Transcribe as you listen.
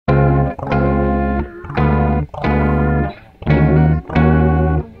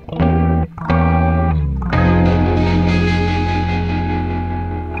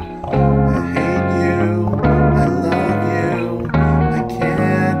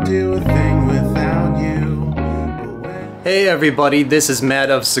Hey everybody, this is Matt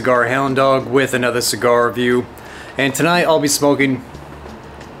of Cigar Hound Dog with another cigar review, and tonight I'll be smoking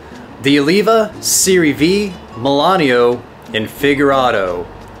the Oliva Serie V Melanio in Figurado.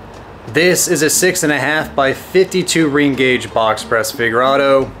 This is a 6.5 by 52 ring gauge box press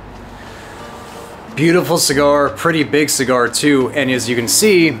Figurado. Beautiful cigar, pretty big cigar too, and as you can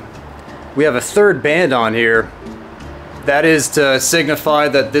see, we have a third band on here. That is to signify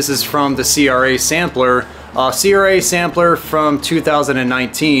that this is from the CRA sampler. CRA sampler from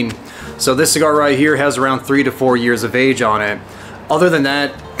 2019. So this cigar right here has around 3 to 4 years of age on it. Other than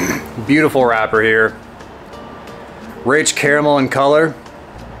that, beautiful wrapper here. Rich caramel in color.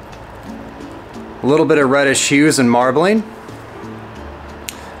 A little bit of reddish hues and marbling.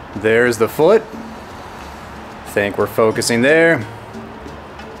 There's the foot. Think we're focusing there.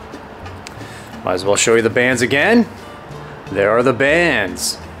 Might as well show you the bands again. There are the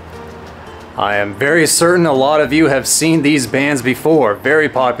bands. I am very certain a lot of you have seen these bands before. Very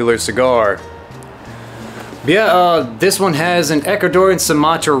popular cigar. Yeah, this one has an Ecuadorian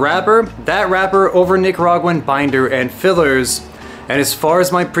Sumatra wrapper. That wrapper over Nicaraguan binder and fillers. And as far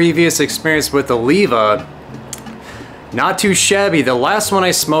as my previous experience with Oliva, not too shabby. The last one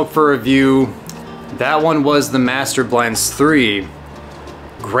I smoked for review, that one was the Master Blends 3.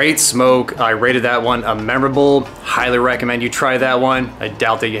 Great smoke. I rated that one a memorable. Highly recommend you try that one. I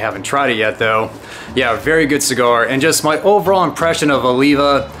doubt that you haven't tried it yet though. Yeah, very good cigar. And just my overall impression of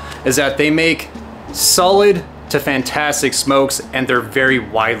Oliva is that they make solid to fantastic smokes and they're very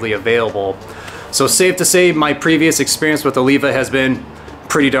widely available. So safe to say my previous experience with Oliva has been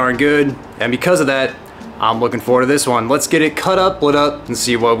pretty darn good. And because of that, I'm looking forward to this one. Let's get it cut up, lit up, and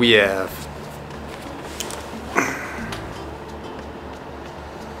see what we have.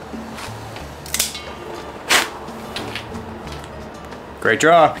 Great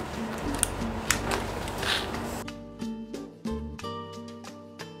draw.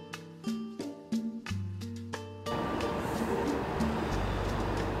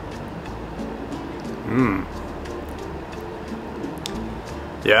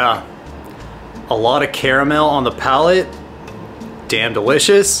 Yeah. A lot of caramel on the palate. Damn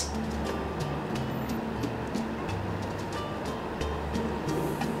delicious.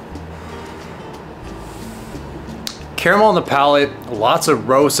 Caramel on the palate, lots of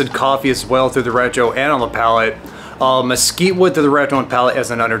roasted coffee as well through the retro and on the palate. Mesquite wood through the retro and palate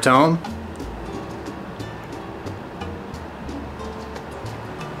as an undertone.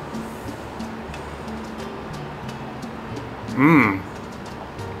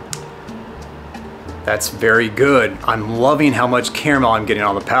 That's very good. I'm loving how much caramel I'm getting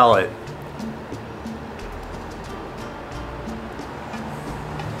on the palate.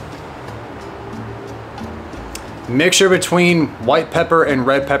 Mixture between white pepper and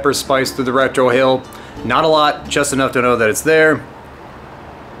red pepper spice through the retro hill. Not a lot, just enough to know that it's there.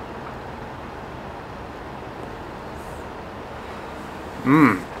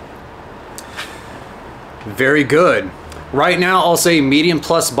 Very good. Right now I'll say medium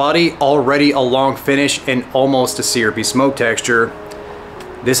plus body, already a long finish and almost a syrupy smoke texture.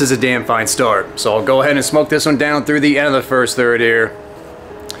 This is a damn fine start. So I'll go ahead and smoke this one down through the end of the first third here.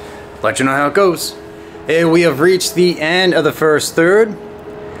 Let you know how it goes. And we have reached the end of the first third.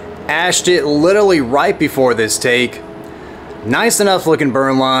 Ashed it literally right before this take. Nice enough looking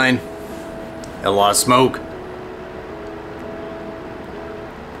burn line. A lot of smoke.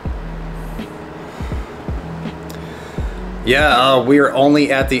 Yeah, we are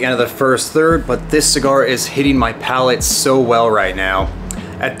only at the end of the first third, but this cigar is hitting my palate so well right now.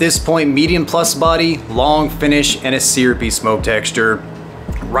 At this point, medium plus body, long finish, and a syrupy smoke texture.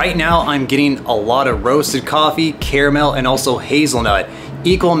 Right now, I'm getting a lot of roasted coffee, caramel, and also hazelnut.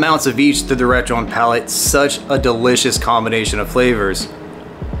 Equal amounts of each through the retro and palate. Such a delicious combination of flavors.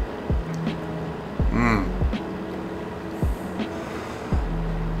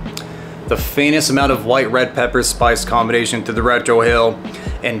 The faintest amount of white red pepper spice combination through the retro hill,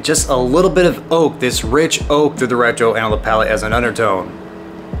 and just a little bit of oak, this rich oak through the retro and on the palate as an undertone.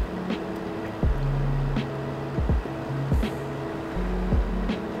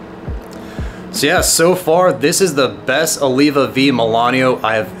 So yeah, so far this is the best Oliva V Melanio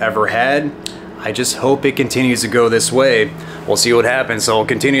I have ever had. I just hope it continues to go this way. We'll see what happens. So I'll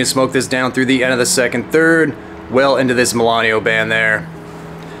continue to smoke this down through the end of the second third, well into this Melanio band there.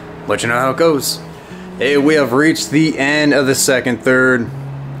 Let you know how it goes. Hey, we have reached the end of the second third.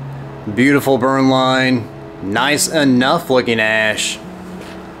 Beautiful burn line. Nice enough looking ash.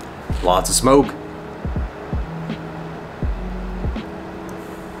 Lots of smoke.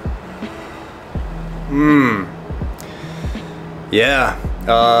 Yeah,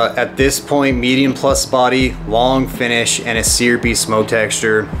 At this point, medium plus body, long finish, and a syrupy smoke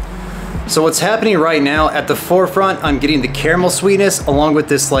texture. So what's happening right now, at the forefront, I'm getting the caramel sweetness along with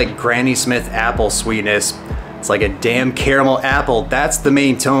this like Granny Smith apple sweetness. It's like a damn caramel apple. That's the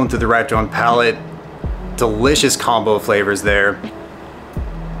main tone through the retro and palate. Delicious combo of flavors there.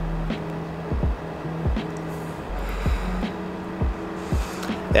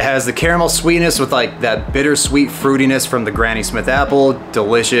 It has the caramel sweetness with like that bittersweet fruitiness from the Granny Smith apple.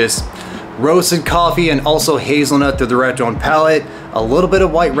 Delicious. Roasted coffee and also hazelnut through the retro and palate. A little bit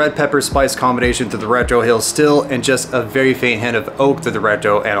of white red pepper spice combination through the retro hill still, and just a very faint hint of oak through the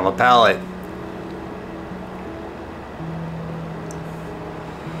retro and on the palate.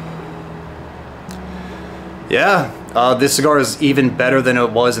 Yeah, this cigar is even better than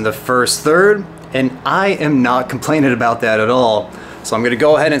it was in the first third, and I am not complaining about that at all. So I'm going to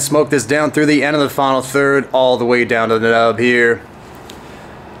go ahead and smoke this down through the end of the final third, all the way down to the nub here.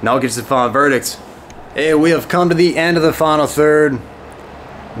 Now I'll get to the final verdict. Hey, we have come to the end of the final third.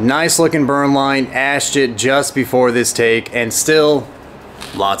 Nice looking burn line, ashed it just before this take, and still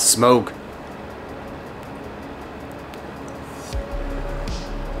lots of smoke.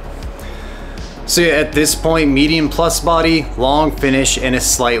 So yeah, at this point, medium plus body, long finish, and a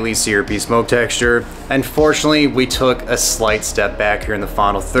slightly syrupy smoke texture. Unfortunately, we took a slight step back here in the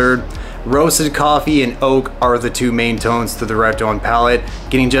final third. Roasted coffee and oak are the two main tones to the retro and palate,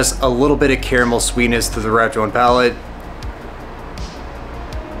 getting just a little bit of caramel sweetness to the retro and palate.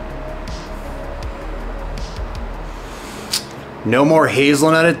 No more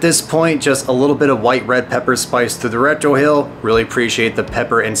hazelnut at this point, just a little bit of white red pepper spice to the retro hill. Really appreciate the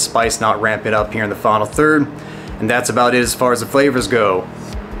pepper and spice not ramping up here in the final third. And that's about it as far as the flavors go.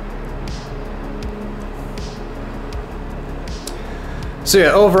 So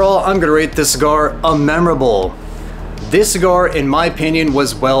yeah, overall, I'm gonna rate this cigar a memorable. This cigar, in my opinion,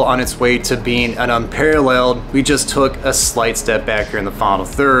 was well on its way to being an unparalleled. We just took a slight step back here in the final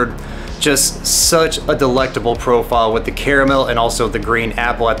third. Just such a delectable profile with the caramel and also the green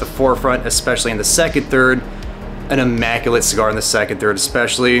apple at the forefront, especially in the second third. An immaculate cigar in the second third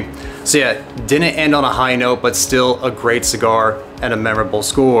especially. So yeah, didn't end on a high note, but still a great cigar and a memorable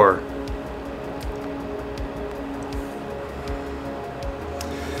score.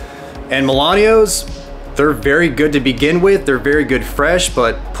 And Melanios, they're very good to begin with. They're very good fresh,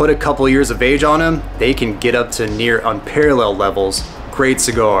 but put a couple years of age on them, they can get up to near unparalleled levels. Great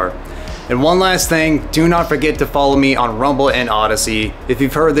cigar. And one last thing, do not forget to follow me on Rumble and Odysee. If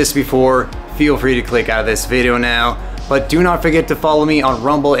you've heard this before, feel free to click out of this video now. But do not forget to follow me on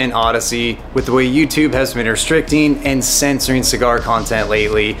Rumble and Odysee. With the way YouTube has been restricting and censoring cigar content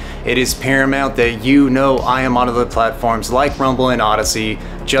lately, it is paramount that you know I am on other platforms like Rumble and Odysee,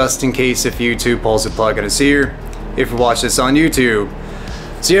 just in case if YouTube pulls the plug on us here, if you watch this on YouTube.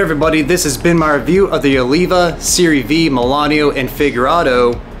 So yeah, everybody, this has been my review of the Oliva Serie V, Melanio, and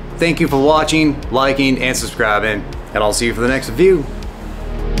Figurado. Thank you for watching, liking, and subscribing, and I'll see you for the next review.